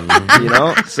 You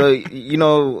know? So, you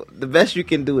know, the best you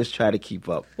can do is try to keep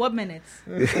up. What minutes?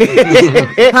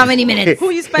 How many minutes? Who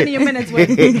are you spending your minutes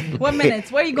with? What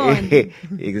minutes? Where are you going?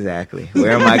 Exactly.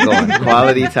 Where am I going?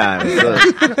 Quality time. So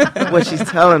what she's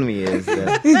telling me is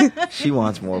that she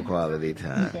wants more quality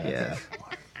time. Yes.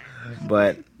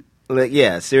 But,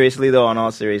 yeah, seriously, though, on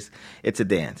all serious, it's a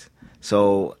dance.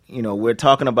 So, you know, we're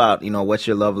talking about, you know, what's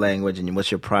your love language and what's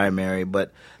your primary,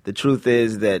 but the truth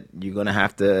is that you're going to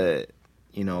have to,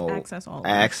 you know,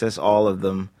 access all of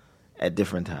them at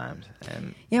different times.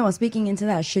 And yeah, well, speaking into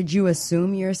that, should you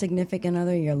assume your significant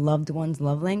other, your loved one's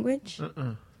love language?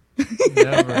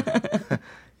 Never.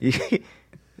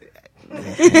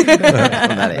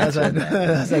 That's a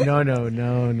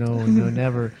no,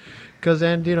 never. Because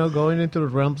then, you know, going into the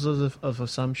realms of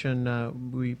assumption,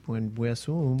 when we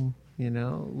assume, you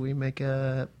know, we make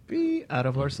a B out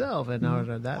of ourselves and out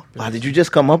of that. Wow, did you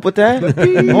just come up with that?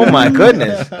 Oh, my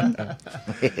goodness.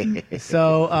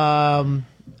 So,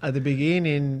 at the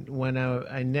beginning, when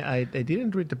I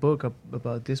didn't read the book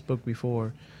about this book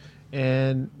before,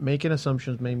 and making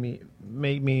assumptions made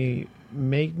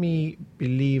me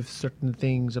believe certain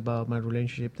things about my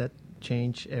relationship that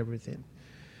changed everything.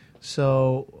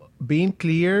 So being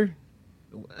clear,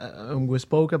 we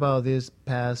spoke about this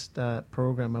past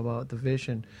program about the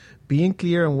vision. Being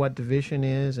clear on what the vision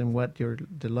is and what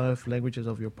the love languages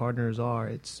of your partners are,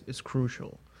 it's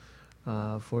crucial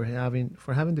for having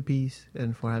the peace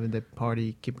and for having the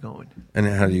party keep going. And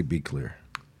how do you be clear?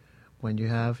 When you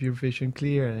have your vision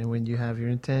clear and when you have your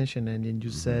intention and then you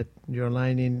set your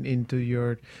line into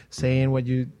your saying what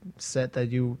you said that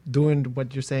you doing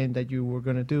what you're saying that you were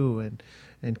going to do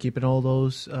and keeping all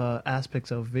those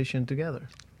aspects of vision together.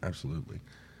 Absolutely.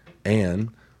 And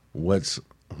what's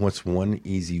one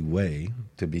easy way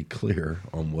to be clear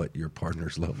on what your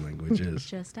partner's love language is?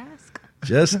 Just ask.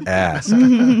 Just ask.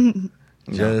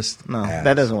 Just no, ask.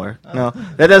 That doesn't work. No,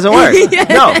 that doesn't work.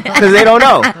 No, because they don't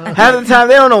know. Half of the time,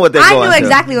 they don't know what they're going I knew through.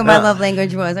 exactly what my love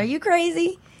language was. Are you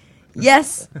crazy?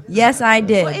 Yes, I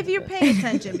did. Well, if you're paying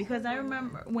attention, because I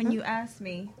remember when you asked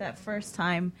me that first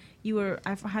time, I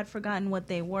had forgotten what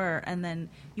they were, and then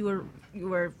you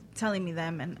were telling me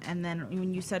them, and then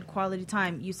when you said quality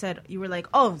time, you were like,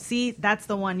 oh, see, that's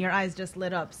the one. Your eyes just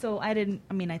lit up. So I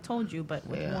told you, but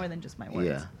with more than just my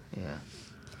words. Yeah.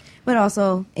 But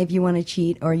also, if you want to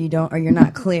cheat or you're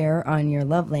not clear on your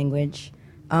love language,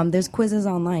 there's quizzes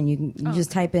online. You just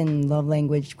type in love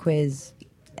language quiz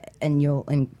and you'll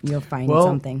find Well,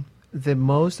 something. The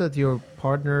most that your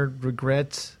partner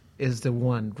regrets is the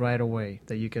one right away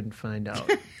that you can find out.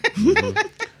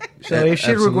 So if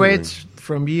she Absolutely. regrets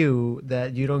from you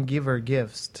that you don't give her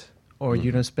gifts or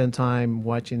you don't spend time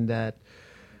watching that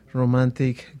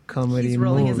romantic comedy He's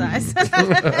rolling movie, his eyes.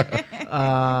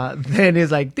 then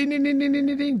it's like ding ding ding ding ding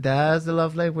ding ding. That's the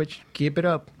love language. Keep it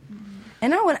up.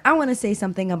 And I want to say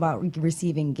something about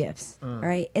receiving gifts.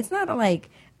 Right? It's not like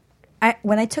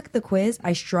when I took the quiz,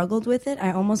 I struggled with it.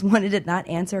 I almost wanted to not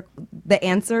answer the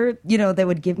answer, that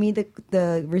would give me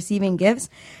the receiving gifts,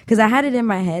 because I had it in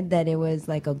my head that it was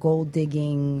like a gold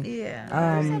digging.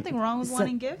 Yeah, there's nothing wrong with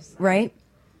wanting gifts, right?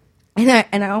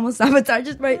 And I almost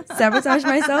sabotaged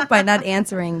myself by not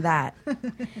answering that.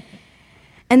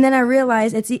 And then I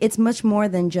realized it's much more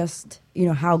than just,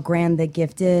 how grand the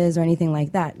gift is or anything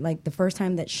like that. Like the first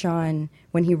time that Sean,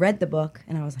 when he read the book,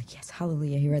 and I was like, yes,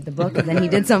 hallelujah, he read the book. And then he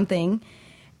did something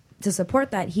to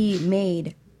support that. He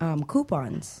made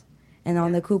coupons. And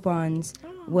on the coupons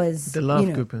was... The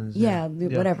love coupons. Yeah,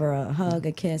 whatever, a hug,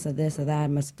 a kiss, a this, a that,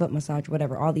 foot massage,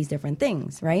 whatever, all these different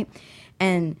things, right?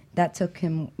 And that took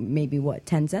him maybe,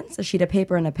 10 cents? A sheet of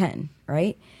paper and a pen,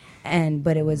 right?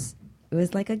 But it was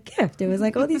like a gift. It was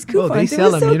like, these coupons. Oh, they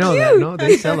sell them. So you know cute. that, no?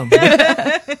 They sell them.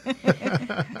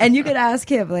 And you could ask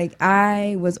him,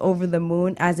 I was over the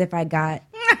moon as if I got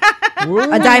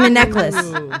a diamond necklace.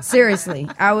 Seriously.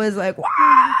 I was like, wow.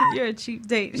 You're a cheap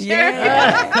date.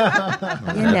 Yeah.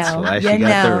 That's why she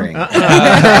got the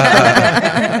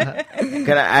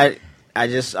ring.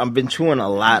 I've been chewing a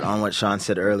lot on what Sean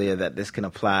said earlier, that this can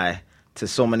apply to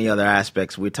so many other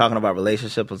aspects. We're talking about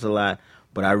relationships a lot,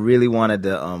 but I really wanted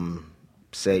to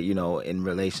say, in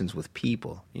relations with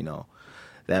people,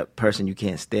 that person you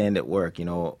can't stand at work,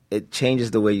 it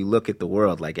changes the way you look at the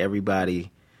world. Like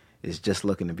everybody is just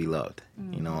looking to be loved,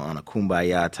 on a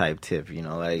kumbaya type tip,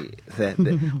 like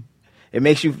that. It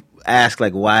makes you ask,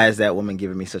 like, why is that woman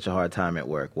giving me such a hard time at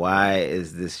work? Why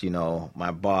is this, my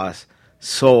boss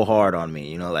so hard on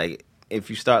me? Like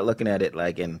if you start looking at it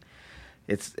like, and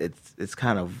it's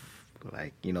kind of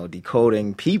like,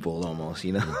 decoding people almost,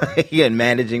 and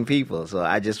managing people. So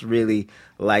I just really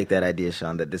like that idea,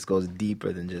 Sean, that this goes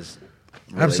deeper than just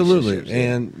Absolutely.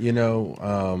 And,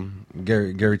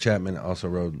 Gary Chapman also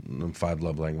wrote 5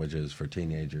 love languages for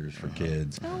teenagers, for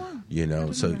kids,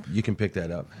 so you can pick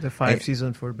that up. The 5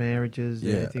 seasons for marriages.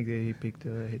 Yeah. I think that he picked he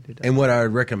did that. And what I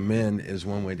would recommend is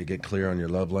one way to get clear on your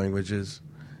love languages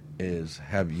is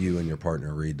have you and your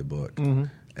partner read the book. Mm-hmm.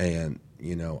 And,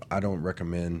 I don't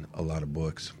recommend a lot of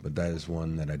books, but that is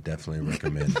one that I definitely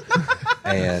recommend.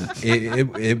 And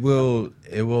it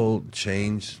will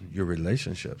change your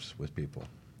relationships with people.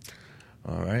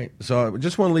 All right. So I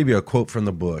just want to leave you a quote from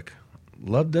the book.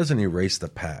 Love doesn't erase the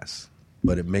past,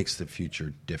 but it makes the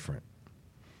future different.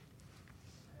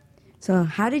 So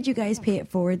how did you guys pay it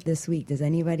forward this week? Does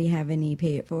anybody have any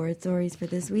pay it forward stories for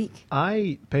this week?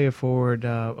 I pay it forward.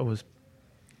 I was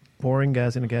pouring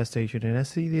gas in a gas station, and I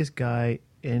see this guy,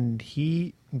 and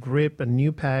he grip a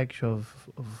new package of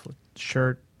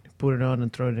shirt, put it on,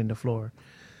 and throw it in the floor.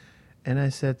 And I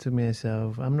said to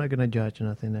myself, I'm not going to judge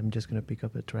nothing. I'm just going to pick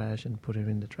up the trash and put it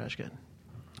in the trash can.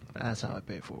 That's how I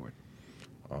pay it forward.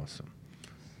 Awesome.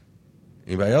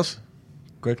 Anybody else?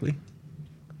 Quickly.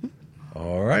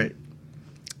 All right.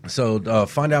 So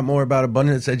find out more about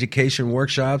Abundance Education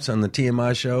workshops on the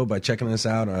TMI show by checking us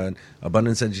out on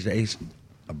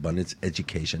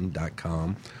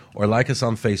abundanceeducation.com, or like us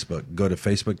on Facebook. Go to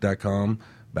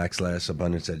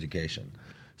facebook.com/Abundance Education.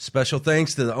 Special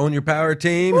thanks to the Own Your Power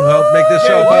team who helped make this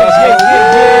show possible.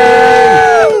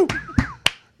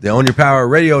 The Own Your Power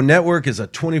Radio Network is a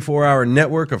 24-hour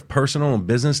network of personal and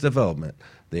business development.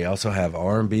 They also have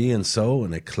R&B and soul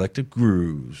and eclectic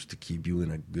grooves to keep you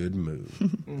in a good mood.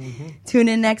 Mm-hmm. Tune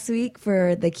in next week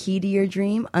for The Key to Your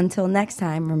Dream. Until next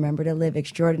time, remember to live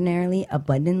extraordinarily,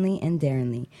 abundantly, and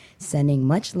daringly. Sending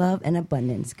much love and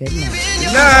abundance. Good night.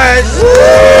 Good night.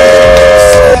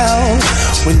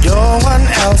 When no one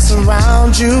else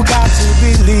around, you got to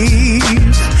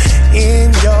believe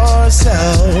in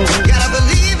yourself. Gotta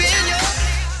believe in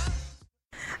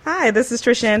Hi, this is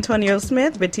Trisha Antonio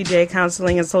Smith with TJ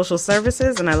Counseling and Social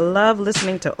Services, and I love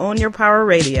listening to Own Your Power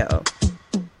Radio.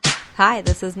 Hi,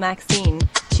 this is Maxine,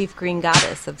 Chief Green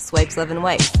Goddess of Swipes, Love, and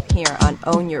Wipes, here on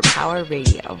Own Your Power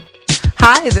Radio.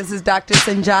 Hi, this is Dr.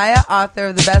 Sanjaya, author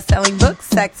of the best-selling book,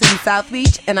 Sex in South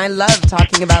Beach, and I love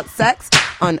talking about sex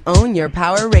on Own Your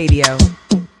Power Radio.